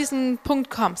 Wenn du an diesen Punkt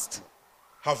kommst,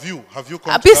 Have you come to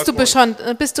that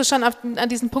point bist du schon an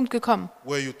diesen Punkt gekommen,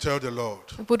 where you tell the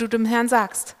Lord, wo du dem Herrn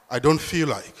sagst, I don't feel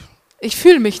like, ich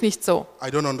fühle mich nicht so, I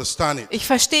don't understand it. ich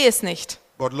verstehe es nicht.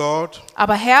 But Lord,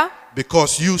 Aber Herr,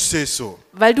 because you say so.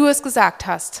 weil du es gesagt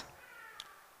hast,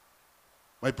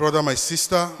 My brother, my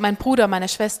sister, mein Bruder, meine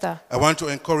Schwester, I want to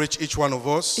encourage each one of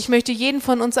us ich möchte jeden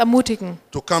von uns ermutigen,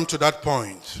 to come to that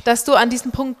point dass du an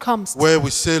diesen Punkt kommst, where we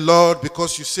say, Lord,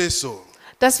 because you say so.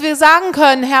 dass wir sagen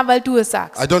können, Herr, weil du es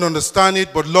sagst. I don't understand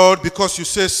it, but Lord, because you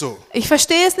say so. Ich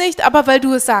verstehe es nicht, aber weil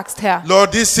du es sagst, Herr.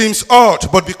 Lord, this seems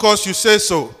odd, but because you say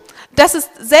so. Das ist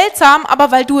seltsam, aber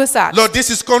weil du es sagst. Lord, this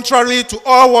is contrary to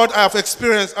all what I have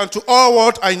experienced and to all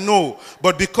what I know,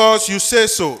 but because you say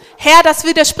so. Herr, das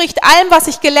widerspricht allem, was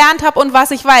ich gelernt habe und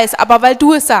was ich weiß, aber weil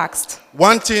du es sagst.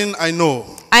 One thing I know,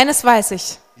 Eines weiß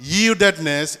ich.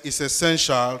 yieldedness is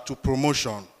essential to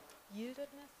promotion.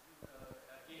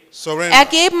 Surrender.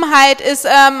 Ergebenheit ist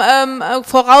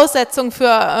Voraussetzung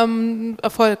für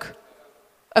Erfolg,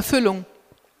 Erfüllung,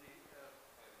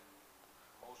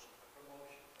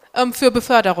 für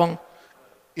Beförderung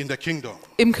In the kingdom.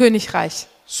 im Königreich.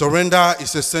 Surrender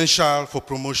is essential for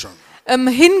promotion.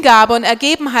 Hingabe und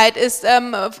Ergebenheit ist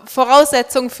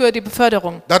Voraussetzung für die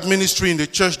Beförderung. That ministry in the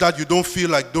church that you don't feel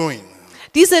like doing,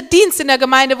 Dieser Dienst in der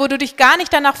Gemeinde, wo du dich gar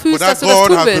nicht danach but fühlst, that dass du das God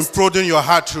tun has been willst. prodding your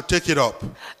heart to take it up.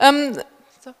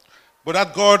 But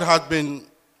that God has been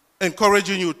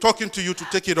encouraging you, talking to you to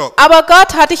take it up. Aber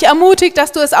Gott hat dich ermutigt,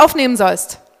 dass du es aufnehmen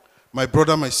sollst. My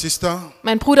brother, my sister,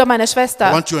 Mein Bruder, meine I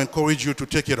Schwester, want to encourage you to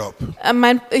take it up.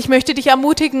 ich möchte dich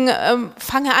ermutigen,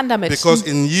 fange an damit. Because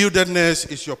in yieldedness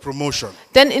is your promotion.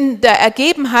 Denn in der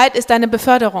Ergebenheit ist deine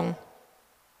Beförderung.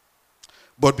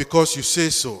 But because you say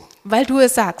so, Weil du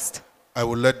es sagst, I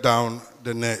will let down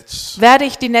the nets. werde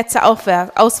ich die Netze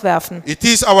auswerfen. It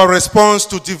is our response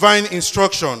to divine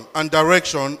instruction and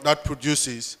direction that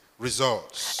produces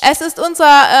results. Es ist unser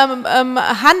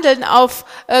Handeln auf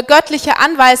göttliche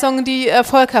Anweisungen, die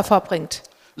Erfolg hervorbringt.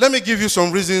 Let me give you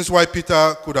some reasons why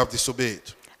Peter could have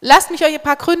disobeyed. Lasst mich euch ein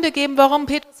paar Gründe geben, warum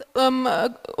Petrus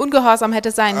ungehorsam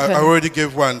hätte sein I können. already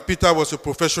gave one. Peter was a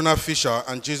professional fisher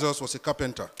and Jesus was a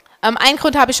carpenter. Einen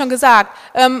Grund habe ich schon gesagt.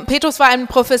 Petrus war ein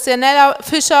professioneller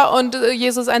Fischer und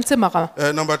Jesus ein Zimmerer.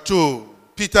 Number 2,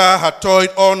 Peter had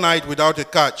toiled all night without a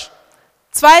catch.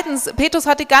 Zweitens, Petrus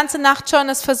hat die ganze Nacht schon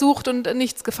es versucht und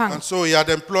nichts gefangen. And so he had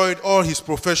employed all his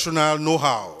professional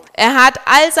know-how. Er hat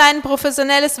all sein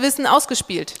professionelles Wissen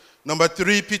ausgespielt. Number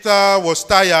 3, Peter was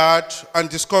tired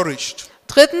and discouraged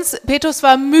Drittens, Petrus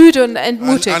war müde und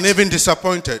entmutigt and even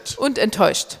disappointed. und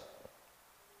enttäuscht.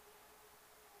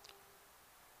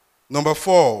 Number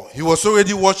 4, he was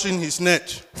already washing his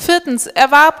net. Viertens, er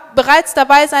war bereits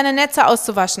dabei, seine Netze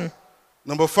auszuwaschen.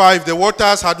 Number 5, the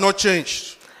waters had not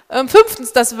changed.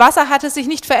 Fünftens, das Wasser hatte sich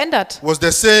nicht verändert. Was the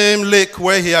same lake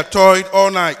where he had toiled all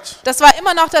night. Das war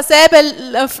immer noch dasselbe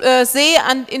See,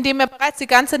 in dem er bereits die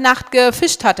ganze Nacht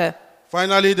gefischt hatte.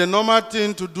 Finally, the normal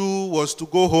thing to do was to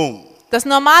go home. Das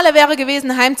Normale wäre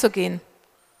gewesen, heimzugehen.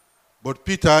 But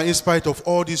Peter, in spite of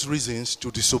all these reasons to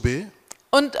disobey,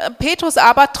 Und Petrus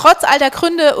aber, trotz all der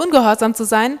Gründe, ungehorsam zu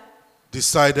sein,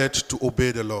 decided to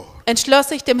obey the Lord. entschloss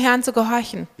sich, dem Herrn zu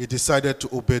gehorchen. He decided to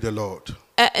obey the Lord.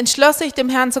 Er entschloss sich, dem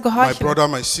Herrn zu My gehorchen. brother,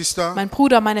 my sister, Mein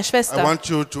Bruder, meine I Schwester, want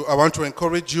to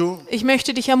encourage you ich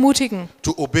möchte dich ermutigen,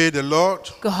 to obey the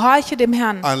Lord gehorche dem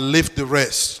Herrn and leave the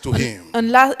rest to him.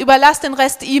 und überlass den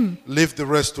Rest ihm. Leave the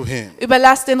rest to him.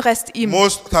 Überlass den Rest ihm.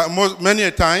 Many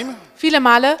a time, Viele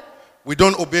Male, we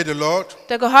don't obey the Lord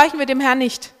da gehorchen wir dem Herrn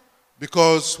nicht,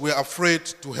 because we're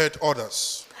afraid to hurt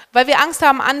others. weil wir Angst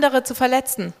haben, andere zu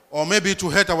verletzen Or maybe to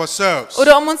hurt ourselves.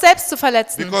 oder um uns selbst zu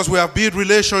verletzen. Because we have built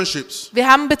relationships. Wir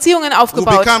haben Beziehungen We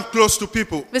aufgebaut. become close to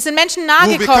people. Wir sind Menschen nahe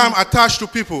We become gekommen. attached to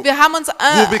people. Wir haben uns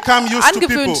We become used to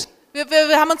angewöhnt.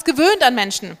 Wir haben uns gewöhnt an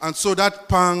Menschen. And so that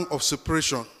pang of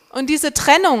separation Und diese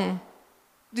Trennung,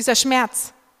 dieser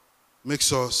Schmerz,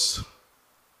 makes us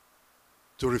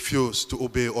to refuse to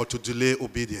obey or to delay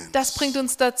obedience. das bringt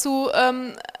uns dazu,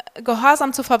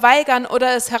 Gehorsam zu verweigern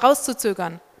oder es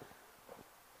herauszuzögern.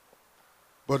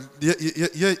 But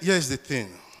here is the thing.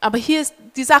 Aber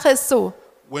die Sache ist so,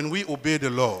 When we obey the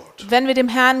Lord, wenn wir dem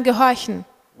Herrn gehorchen,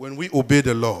 when we obey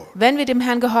the Lord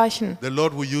gehorchen,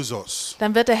 will use us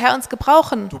dann wird der Herr uns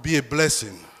gebrauchen, to be a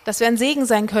blessing dass wir ein Segen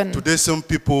sein können. to these some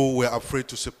people we're afraid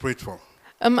to separate from.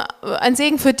 Ein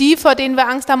Segen für die, vor denen wir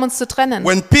Angst haben, uns zu trennen.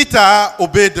 When Peter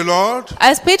obeyed the Lord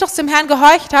Als Petrus dem Herrn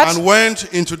gehorcht hat and went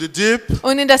into the deep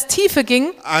und in das Tiefe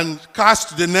ging and cast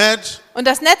the net, und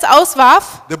das Netz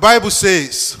auswarf, the Bible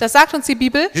says das sagt uns die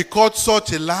Bibel, he caught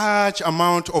such a large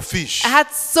amount of fish er hat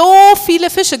so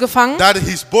viele Fische gefangen, that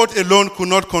his boat alone could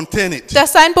not contain it.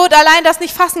 dass sein Boot allein das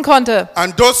nicht fassen konnte.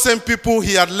 And those same people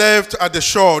he had left at the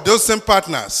shore, those same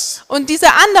partners, Und diese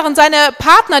anderen, seine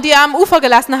Partner, die er am Ufer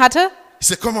gelassen hatte, he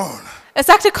said, come on, er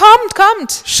sagte,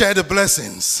 kommt, share the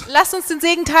blessings. lasst uns den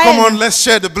Segen Come on, teilen. let's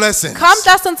share the blessings. Kommt,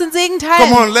 lasst uns den Segen Come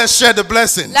teilen. on, let's share the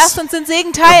blessings. Lasst uns den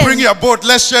Segen Bring teilen. your boat,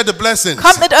 let's share the blessings.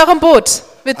 Kommt mit eurem Boot,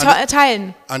 wir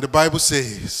teilen. And the Bible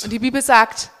says Und die Bibel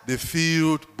sagt, they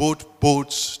filled both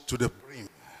boats to the brim.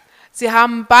 sie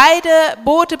haben beide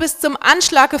Boote bis zum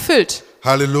Anschlag gefüllt.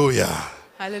 Hallelujah.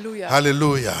 Halleluja.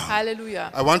 Hallelujah.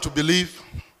 Halleluja. I want to believe.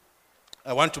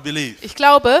 Ich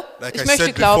glaube, Like ich I möchte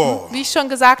said glauben, before. wie ich schon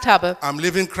gesagt habe, I'm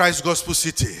leaving Christ Gospel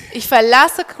City ich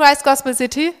verlasse Christ Gospel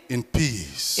City in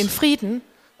peace in Frieden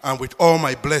and with all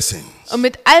my blessings. und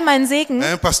mit all meinen Segen,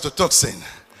 And Pastor Toxin,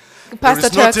 there Pastor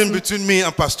is nothing Turkson. between me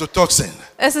and Pastor Toxin.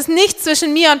 Es ist nichts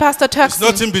zwischen mir und Pastor There's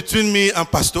Turkson. nothing between me and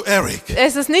Pastor Eric.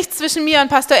 Es ist nichts zwischen mir und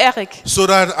Pastor Eric. So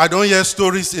that I don't hear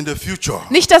stories in the future.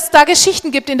 Nicht, dass es da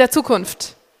Geschichten gibt in der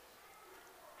Zukunft.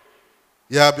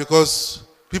 Yeah, because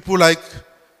people like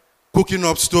cooking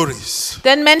up stories.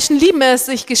 Denn Menschen lieben es,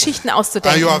 sich Geschichten And you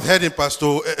auszudenken. have heard in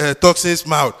Pastor Toxin's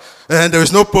mouth. And there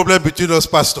is no problem between us,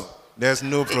 Pastor. There's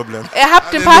no problem. Ihr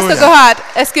habt den Pastor Halleluja. gehört.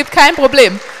 Es gibt kein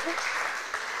Problem.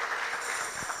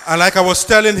 And like I was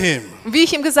telling him, Wie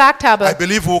ich ihm gesagt I habe,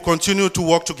 believe we'll continue to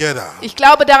work together. ich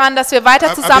glaube daran, dass wir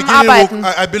weiter I zusammenarbeiten.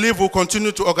 believe we'll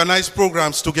continue to organize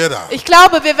programs together. Ich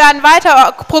glaube, wir werden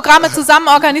weiter Programme zusammen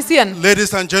organisieren.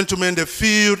 Ladies and gentlemen, the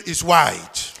field is wide.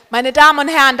 Meine Damen und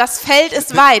Herren, das Feld ist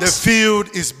The weit. field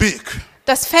is big.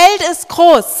 Das Feld ist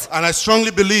groß. And I strongly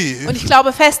Und believe ich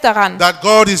glaube fest daran, that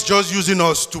God is just using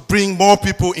us to bring more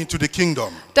people into the kingdom.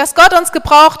 dass Gott uns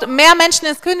gebraucht, mehr Menschen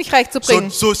ins Königreich zu bringen.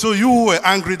 So you who are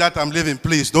angry that I'm leaving,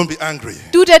 please don't be angry.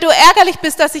 Du, der du ärgerlich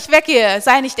bist, dass ich weggehe,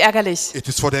 sei nicht ärgerlich. It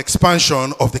is for the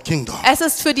expansion of the kingdom. Es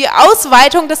ist für die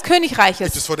Ausweitung des It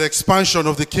Königreiches. is for the expansion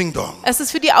of the kingdom. Es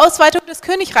ist für die Ausweitung des You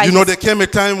Königreiches. know, there came a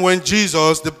time when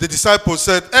Jesus, the disciples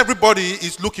said, everybody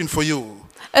is looking for you.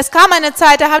 Es kam eine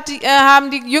Zeit, da haben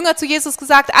die Jünger zu Jesus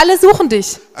gesagt, alle suchen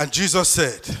dich. And Jesus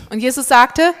said, Und Jesus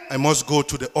sagte, I must go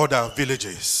to the other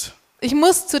villages. ich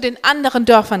muss zu den anderen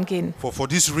Dörfern gehen. For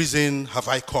this reason have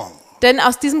I come. Denn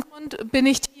aus diesem Grund bin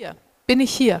ich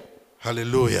hier.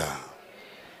 Hallelujah.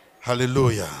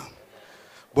 Hallelujah.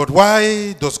 But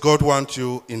why does God want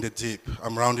you in the deep?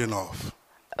 I'm rounding off.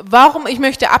 Warum, ich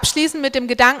möchte abschließen mit dem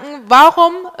Gedanken,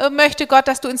 warum möchte Gott,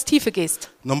 dass du ins Tiefe gehst?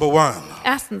 Number one,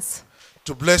 Erstens,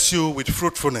 to bless you with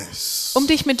fruitfulness. um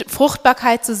dich mit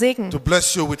Fruchtbarkeit zu segnen. To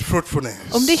bless you with fruitfulness.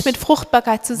 Um dich mit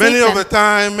Fruchtbarkeit zu Many of the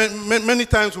segnen. time, many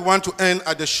times we want to end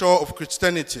at the shore of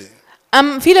Christianity.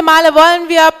 Viele Male wollen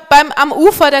wir am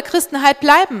Ufer der Christenheit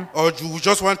bleiben. Or we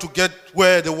just want to get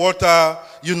where the water,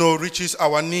 reaches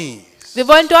our knees. Wir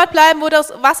wollen dort bleiben, wo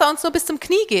das Wasser uns nur bis zum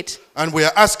Knie geht. And we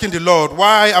are asking the Lord,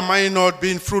 why am I not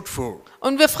being fruitful?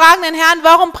 Und wir fragen den Herrn,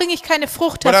 warum bringe ich keine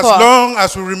Frucht But as hervor? long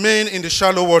as we remain in the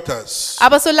shallow waters,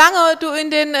 Aber solange du in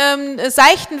den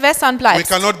seichten Wässern we bleibst,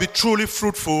 cannot be truly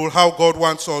fruitful how God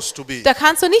wants us to be. da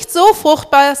kannst du nicht so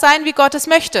fruchtbar sein, wie Gott es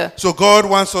möchte. So God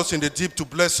wants us in the deep to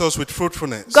bless us with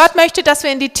fruitfulness. Gott möchte, dass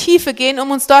wir in die Tiefe gehen, um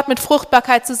uns dort mit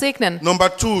Fruchtbarkeit zu segnen.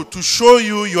 Number 2, to show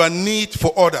you your need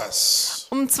for others.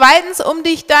 Zweitens, um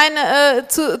dich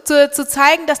zu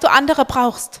zeigen, dass du andere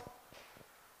brauchst.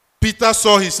 Peter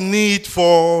saw his need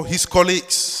for his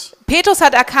colleagues Petrus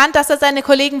hat erkannt, dass er seine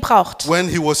Kollegen braucht, when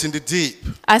he was in the deep.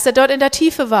 als er dort in der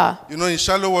Tiefe war. You know, in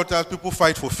shallow waters, people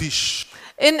fight for fish.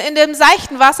 In dem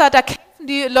seichten Wasser, da kämpfen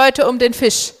die Leute um den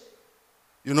Fisch.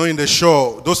 You know, in the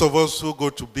shore, those of us who go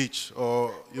to beach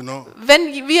or, you know,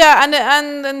 Wenn wir an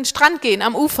den Strand gehen,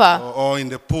 am Ufer or in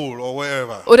the pool or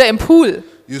wherever, oder im Pool,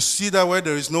 you see that where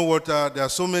there is no water, there are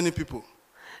so many people.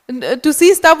 du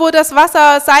siehst da, wo das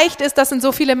Wasser seicht ist, das sind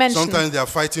so viele Menschen. Sometimes they are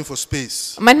fighting for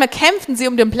space. Und manchmal kämpfen sie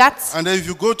um den Platz. And then if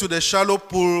you go to the shallow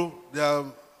pool, there are,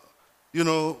 you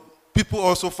know, people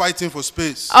also fighting for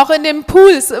space. Auch in den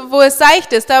Pools, wo es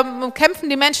seicht ist, da kämpfen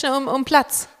die Menschen um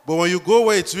Platz. But when you go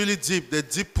where it's really deep, the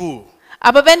deep pool,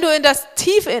 Aber wenn du in das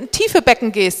tiefe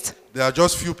Becken gehst, there are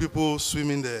just few people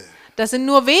swimming there. da sind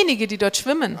nur wenige, die dort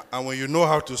schwimmen. And when you know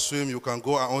how to swim, you can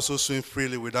go and also swim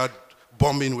freely without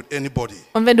bumping with anybody.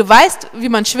 Und wenn du weißt, wie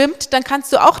man schwimmt, dann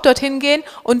kannst du auch dorthin gehen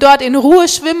und dort in Ruhe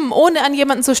schwimmen, ohne an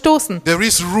jemanden zu stoßen. There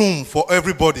is room for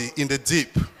everybody in the deep.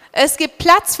 Es gibt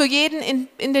Platz für jeden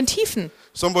in den Tiefen.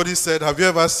 Somebody said, have you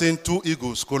ever seen 2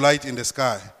 eagles collide in the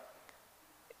sky?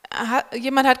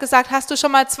 Jemand hat gesagt, hast du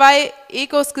schon mal 2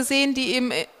 Egos gesehen,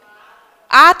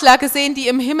 Adler gesehen, die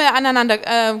im Himmel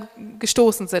aneinander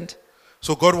gestoßen sind?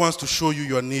 So God wants to show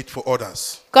you your need for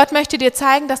others. Gott möchte dir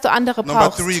zeigen, dass du andere Number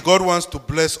brauchst. 3, God wants to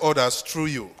bless others through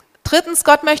you. Drittens,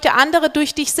 Gott möchte andere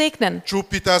durch dich segnen. Through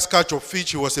Peter's catch of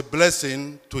fish, he was a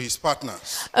blessing to his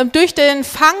partners. Durch den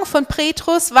Fang von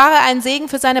Petrus war er ein Segen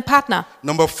für seine Partner.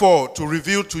 Number 4, to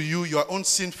reveal to you your own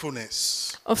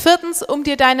sinfulness. Und viertens, um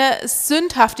dir deine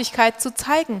Sündhaftigkeit zu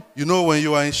zeigen. You know, when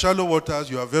you are in shallow waters,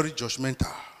 you are very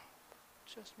judgmental.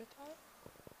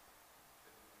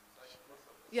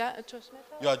 Ja,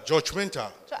 You are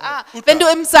judgmental. wenn du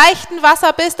im seichten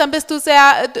Wasser bist, dann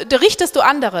richtest du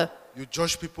andere. You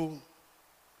judge people.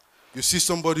 You see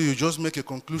somebody, you just make a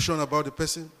conclusion about the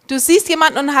person. Du siehst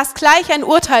jemanden und hast gleich ein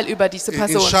Urteil über diese In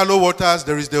Person. shallow waters,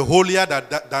 there is the holier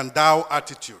than thou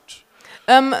attitude.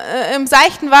 Im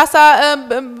seichten Wasser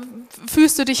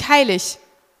fühlst du dich heilig.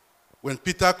 When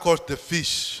Peter caught the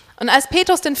fish, Und als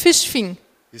Petrus den Fisch fing,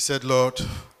 he said, Lord,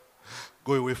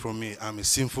 go away from me. I'm a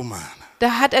sinful man.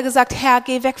 da hat er gesagt, Herr,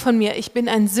 geh weg von mir, ich bin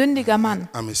ein sündiger Mann.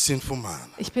 I'm a sinful man.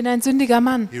 Ich bin ein sündiger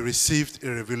Mann. He received a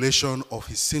revelation of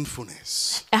his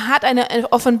sinfulness Er hat eine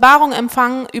Offenbarung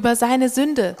empfangen über seine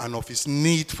Sünde and of his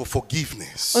need for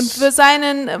forgiveness. und für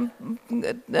seinen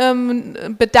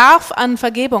Bedarf an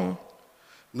Vergebung.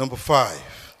 Number 5,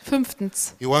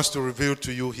 Fünftens, he wants to reveal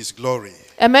to you his glory.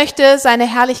 er möchte seine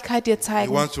Herrlichkeit dir He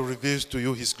zeigen. wants to reveal to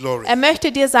you his glory. Er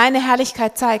möchte dir seine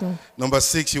Herrlichkeit zeigen. Number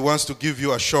 6, he wants to give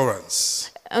you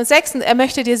assurance. Und sechstens, er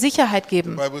möchte dir Sicherheit The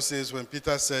geben. Bible says when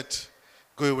Peter said,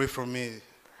 go away from me,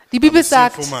 Die Bibel I'm a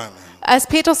sagt, sinful man. als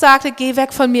Petrus sagte, geh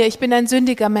weg von mir, ich bin ein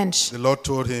sündiger Mensch. The Lord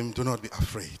told him, do not be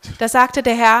afraid. Da sagte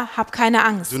der Herr, hab keine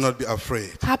Angst. Do not be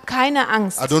afraid. Hab keine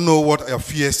Angst. I don't know what your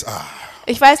fears are.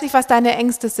 Ich weiß nicht, was deine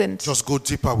Ängste sind. Just go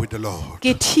deeper with the Lord.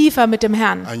 Geh tiefer mit dem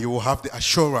Herrn And you will have the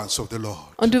assurance of the Lord.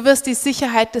 und du wirst die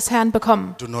Sicherheit des Herrn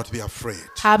bekommen. Do not be afraid.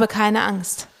 Habe keine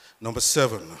Angst. Number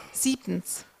 7,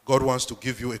 Siebtens, God wants to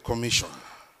give you a commission.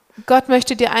 Gott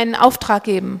möchte dir einen Auftrag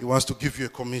geben. He wants to give you a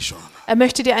commission. Er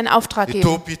möchte dir einen Auftrag He geben.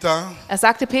 told Peter, Er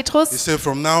sagte he Petrus, said,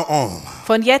 from now on,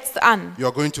 von jetzt an you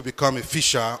are going to become a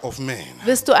fisher of men.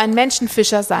 wirst du ein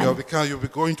Menschenfischer You're sein.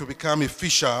 going to become a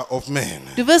fisher of men.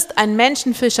 Du wirst ein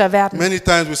Menschenfischer werden. Many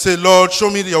times we say, Lord, show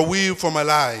me your will for my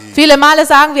life. Viele Male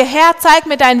sagen wir, Herr, zeig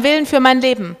mir deinen Willen für mein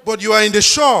Leben. But you are in the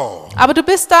shore, Aber du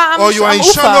bist da or you are am in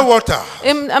shallow Ufer, water.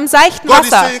 am seichten God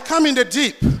is Wasser. saying, come in the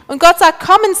deep, Und Gott sagt,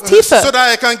 komm ins so Tiefe. that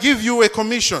I can give you a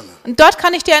commission. Und dort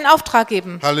kann ich dir einen Auftrag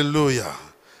geben. Hallelujah.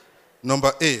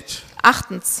 Number 8,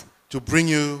 Achtens, to bring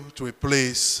you to a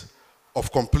place of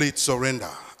complete surrender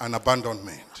and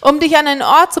abandonment. um dich an einen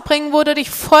Ort zu bringen, wo du dich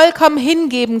vollkommen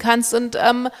hingeben kannst und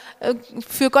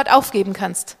für Gott aufgeben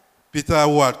kannst. Peter,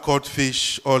 who had caught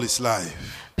fish all his life,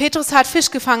 Petrus hat Fisch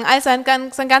gefangen, all sein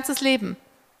ganzes Leben.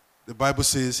 the Bible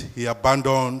says he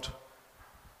abandoned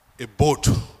a boat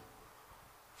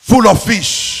full of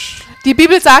fish. Die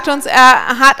Bibel sagt uns,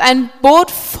 er hat ein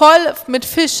Boot voll mit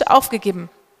Fisch aufgegeben.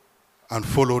 and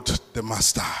followed the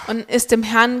master. und ist dem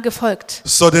Herrn gefolgt.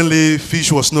 Suddenly,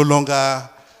 fish was no longer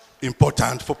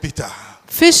important for Peter.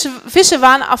 Fische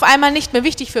waren auf einmal nicht mehr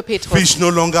wichtig für Petrus. Fish no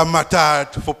longer mattered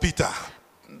for Peter.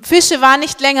 Fische waren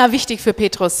nicht länger wichtig für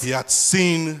Petrus. He had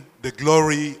seen the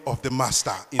glory of the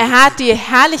master. Er hat die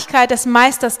Herrlichkeit des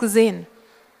Meisters gesehen.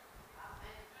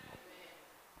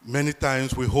 Many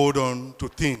times we hold on to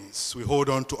things. We hold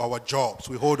on to our jobs.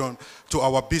 We hold on to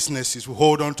our businesses. We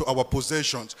hold on to our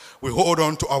possessions. We hold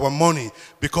on to our money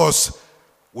because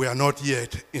we are not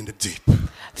yet in the deep.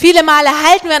 Viele Male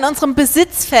halten wir an unserem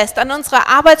Besitz fest, an unserer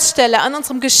Arbeitsstelle, an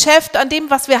unserem Geschäft, an dem,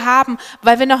 was wir haben,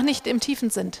 weil wir noch nicht im Tiefen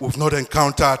sind. We've not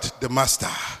encountered the master.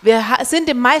 Wir sind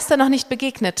dem Meister noch nicht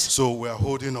begegnet. So we are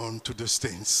holding on to these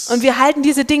things. Und wir halten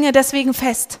diese Dinge deswegen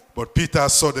fest. But Peter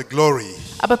saw the glory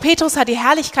Aber Petrus hat die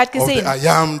Herrlichkeit of the gesehen. I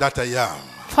am that I am.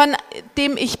 Von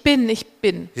dem ich bin.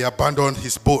 He abandoned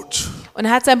his boat. Und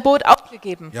er hat sein Boot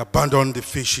aufgegeben. He abandoned the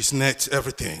fish, his nets,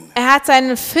 everything. Er hat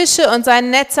seine Fische und seine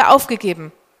Netze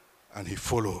aufgegeben. And he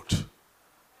followed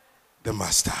the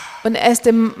master. Und er ist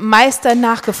dem Meister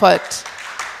nachgefolgt.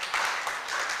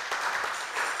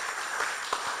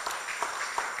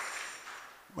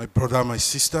 My brother, my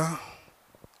sister.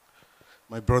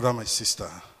 My brother, my sister.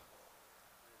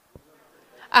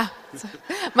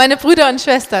 Meine Brüder und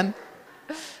Schwestern,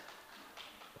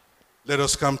 Let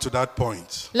us come to that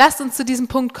point lasst uns zu diesem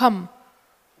Punkt kommen,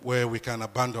 where we can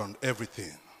abandon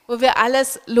everything wo wir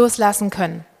alles loslassen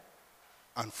können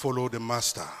and follow the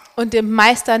master und dem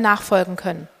Meister nachfolgen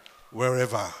können.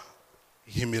 wherever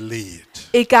he may lead,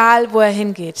 Egal, wo er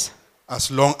hingeht. as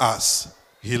long as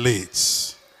he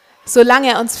leads.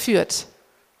 Solange er uns führt.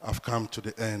 I've come to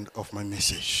the end of my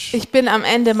message. Ich bin am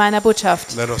Ende meiner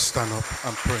Botschaft. Let us stand up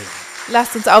and pray.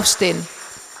 Lasst uns aufstehen.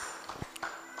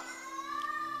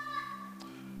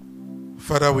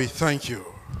 Father, we thank you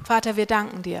Vater, wir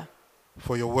danken dir,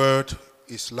 for your word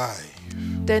is life,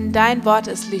 denn dein Wort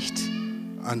ist Licht.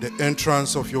 and the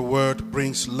entrance of your word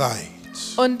brings light.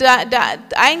 Und der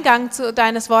Eingang zu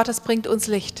deines Wortes bringt uns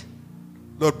Licht.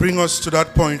 Lord, bring us to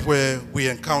that point where we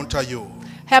encounter you,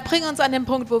 Herr, bring uns an den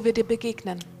Punkt, wo wir dir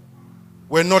begegnen,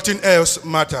 where nothing else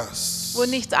matters, wo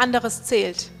nichts anderes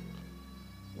zählt,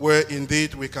 where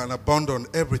indeed we can abandon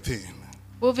everything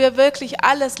wo wir wirklich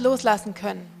alles loslassen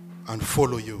können and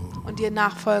follow you und dir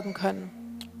nachfolgen können,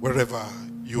 wherever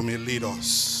you may lead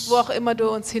us. wo auch immer du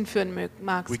uns hinführen We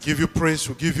magst. give you praise,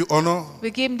 we give you honor. Wir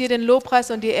geben dir den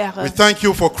Lobpreis und die We Ehre. thank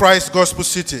you for Christ Gospel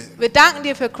City. Wir danken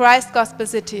dir für Christ Gospel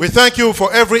City. We thank you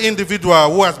for every individual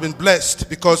who has been blessed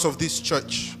because of this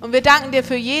church. Und wir danken dir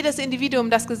für jedes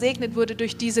Individuum, das gesegnet wurde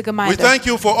durch diese We Gemeinde. thank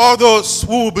you for all those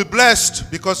who will be blessed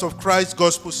because of Christ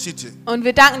Gospel City. Und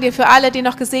wir danken dir für alle, die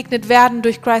noch gesegnet werden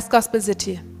durch Christ Gospel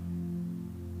City.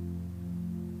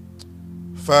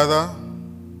 Father,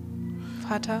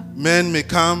 Vater, men may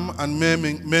come and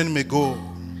men may go,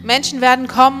 Menschen werden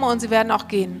kommen und sie werden auch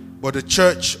gehen. but the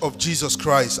church of Jesus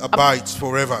Christ abides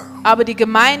forever. Aber die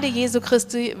Gemeinde Jesu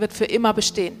Christi wird für immer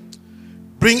bestehen.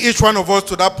 Bring each one of us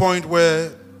to that point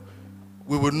where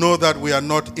we will know that we are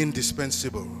not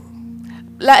indispensable.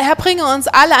 Herr, bringe uns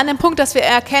alle an den Punkt, dass wir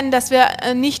erkennen, dass wir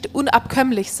nicht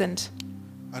unabkömmlich sind.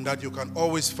 And that you can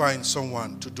always find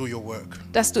someone to do your work.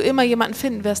 Dass du immer jemanden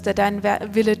finden wirst, der deinen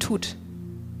Wille tut.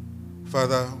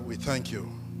 Father, we thank you.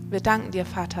 Wir danken dir,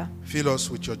 Vater. Fill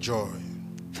us with your joy.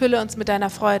 Fülle uns mit deiner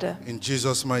Freude. In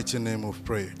Jesus' mighty name we've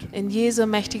prayed. In Jesu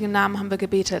mächtigen Namen haben wir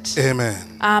gebetet. Amen.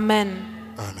 Amen.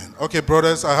 Amen. Okay,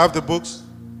 brothers, I have the books.